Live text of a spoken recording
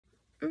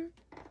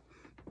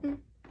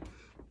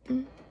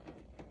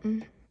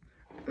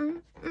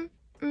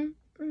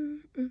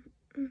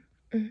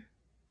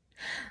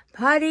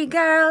Party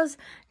girls,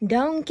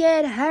 don't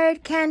get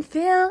hurt, can't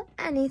feel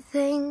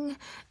anything.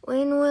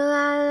 When will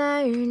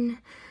I learn?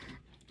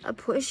 I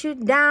push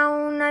it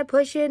down, I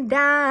push it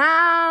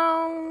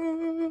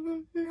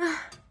down.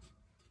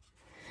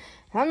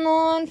 I'm the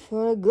one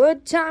for a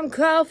good time,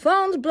 crowd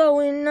phone's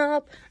blowing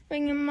up,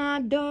 ringing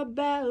my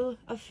doorbell.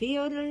 I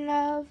feel the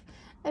love,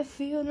 I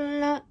feel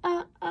the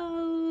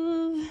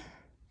love.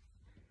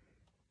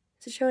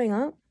 Is it showing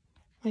up?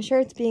 My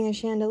shirt's being a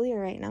chandelier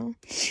right now.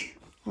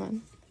 Hold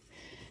on.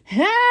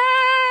 I'm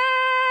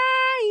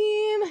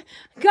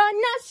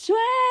gonna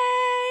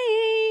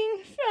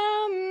swing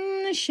from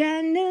the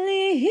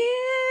chandelier,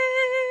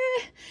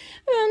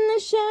 from the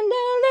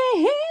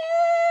chandelier.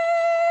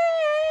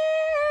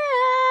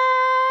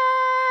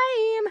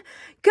 I'm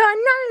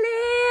gonna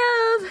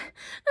live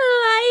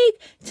like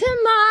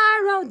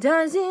tomorrow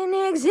doesn't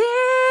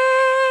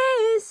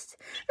exist,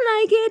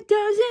 like it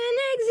doesn't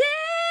exist.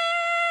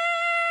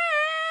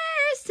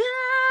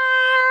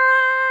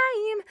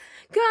 I'm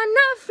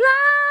gonna fly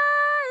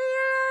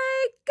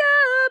like a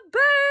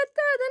bird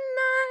through the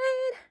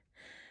night,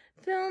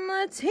 feel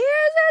my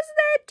tears as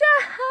they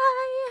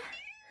dry.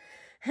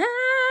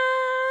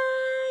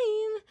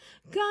 I'm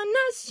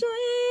gonna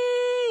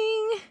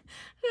swing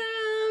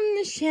from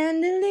the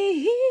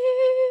chandelier,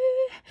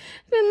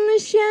 from the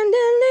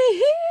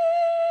chandelier.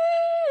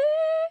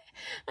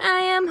 I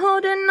am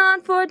holding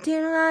on for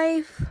dear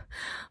life.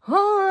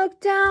 Won't look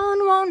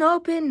down, won't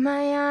open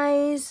my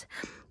eyes.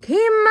 Keep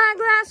my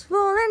glass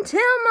full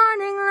until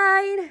morning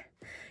light,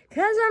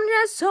 'cause I'm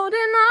just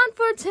holding on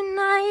for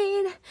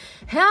tonight.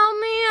 Help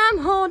me, I'm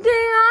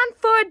holding on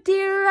for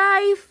dear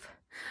life.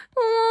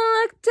 Won't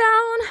look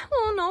down,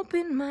 won't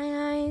open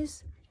my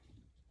eyes.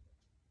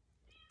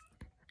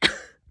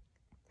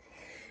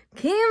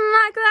 Keep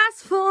my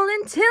glass full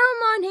until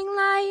morning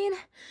light,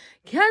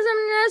 'cause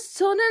I'm just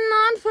holding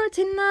on for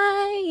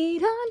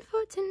tonight, on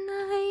for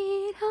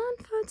tonight, on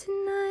for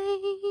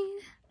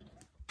tonight.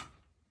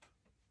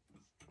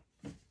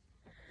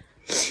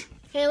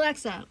 Hey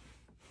Alexa,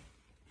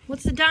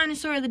 what's the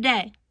dinosaur of the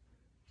day?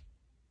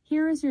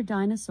 Here is your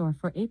dinosaur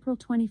for April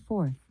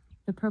 24th,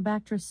 the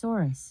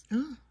Probactrosaurus.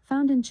 Oh.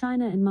 Found in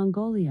China and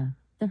Mongolia,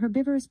 the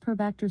herbivorous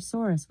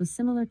Probactrosaurus was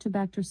similar to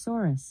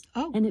Bactrosaurus,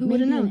 and it may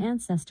be an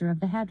ancestor of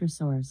the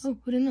hadrosaurs. Oh,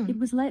 who didn't know? It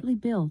was lightly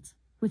built,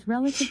 with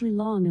relatively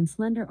long and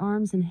slender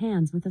arms and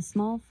hands with a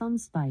small thumb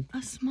spike.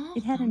 A small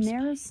It had a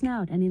narrow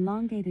snout and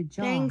elongated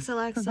jaw, Thanks,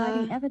 Alexa.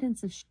 providing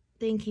evidence of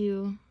Thank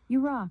you.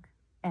 You rock,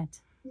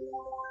 et.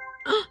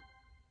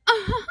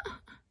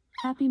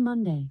 Happy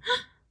Monday.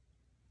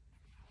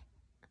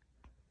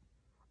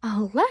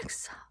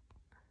 Alexa,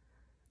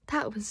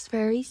 that was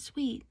very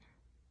sweet.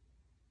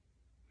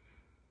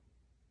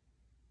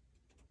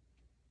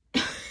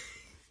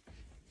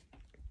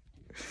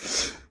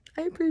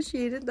 I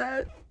appreciated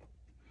that.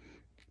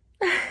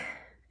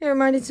 It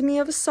reminded me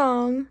of a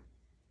song.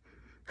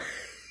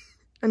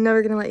 I'm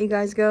never gonna let you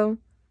guys go.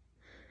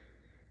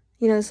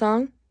 You know the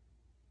song?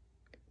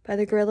 By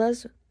the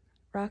Gorillaz?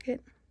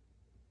 Rocket?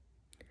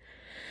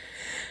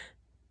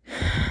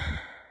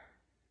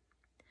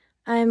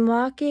 I'm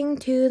walking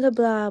to the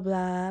blah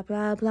blah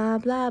blah blah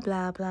blah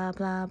blah blah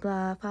blah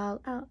blah fall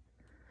out.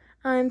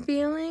 I'm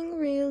feeling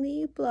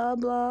really blah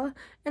blah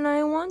and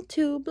I want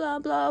to blah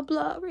blah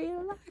blah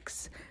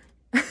relax.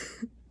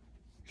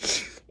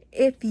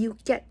 If you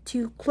get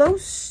too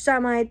close, I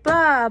might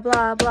blah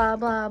blah blah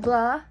blah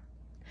blah.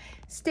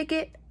 Stick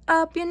it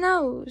up your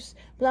nose.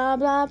 Blah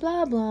blah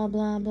blah blah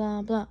blah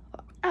blah blah.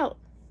 Out.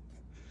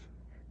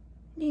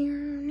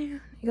 You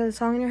got a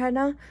song in your head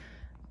now?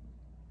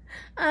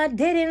 I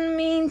didn't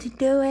mean to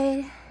do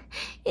it.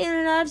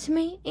 It loves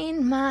me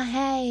in my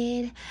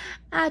head.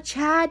 I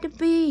tried to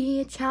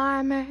be a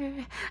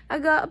charmer. I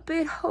got a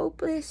bit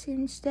hopeless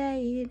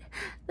instead.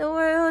 The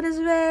world is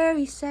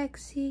very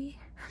sexy.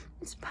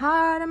 It's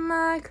part of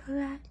my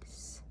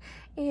collapse.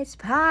 It's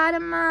part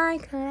of my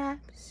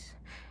collapse.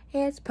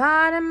 It's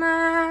part of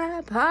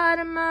my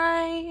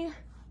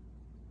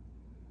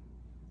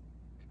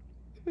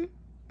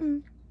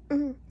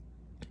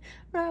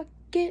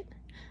Rocket,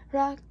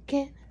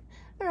 rocket,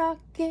 rocket,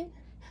 rocket,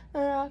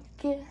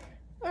 rocket,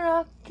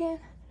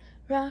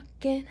 rocket,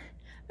 rocket,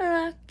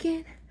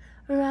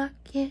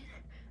 rocket,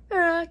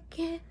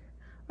 rocket,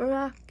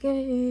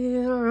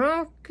 rocket,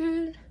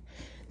 rocket.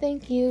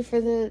 Thank you for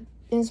the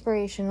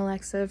inspiration,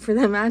 Alexa, for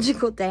the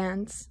magical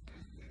dance.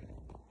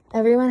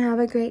 Everyone have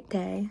a great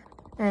day.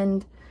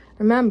 And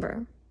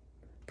remember,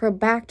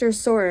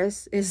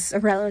 Probactrosaurus is a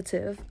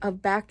relative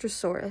of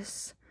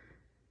Bactrosaurus.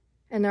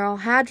 And they're all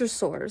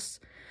hadrosaurs.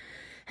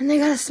 And they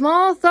got a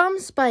small thumb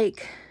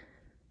spike.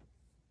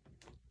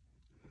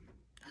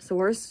 That's the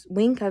worst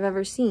wink I've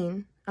ever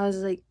seen. I was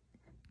like,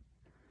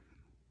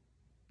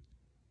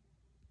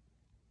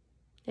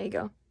 there you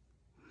go.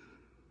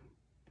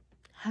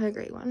 Have a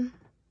great one.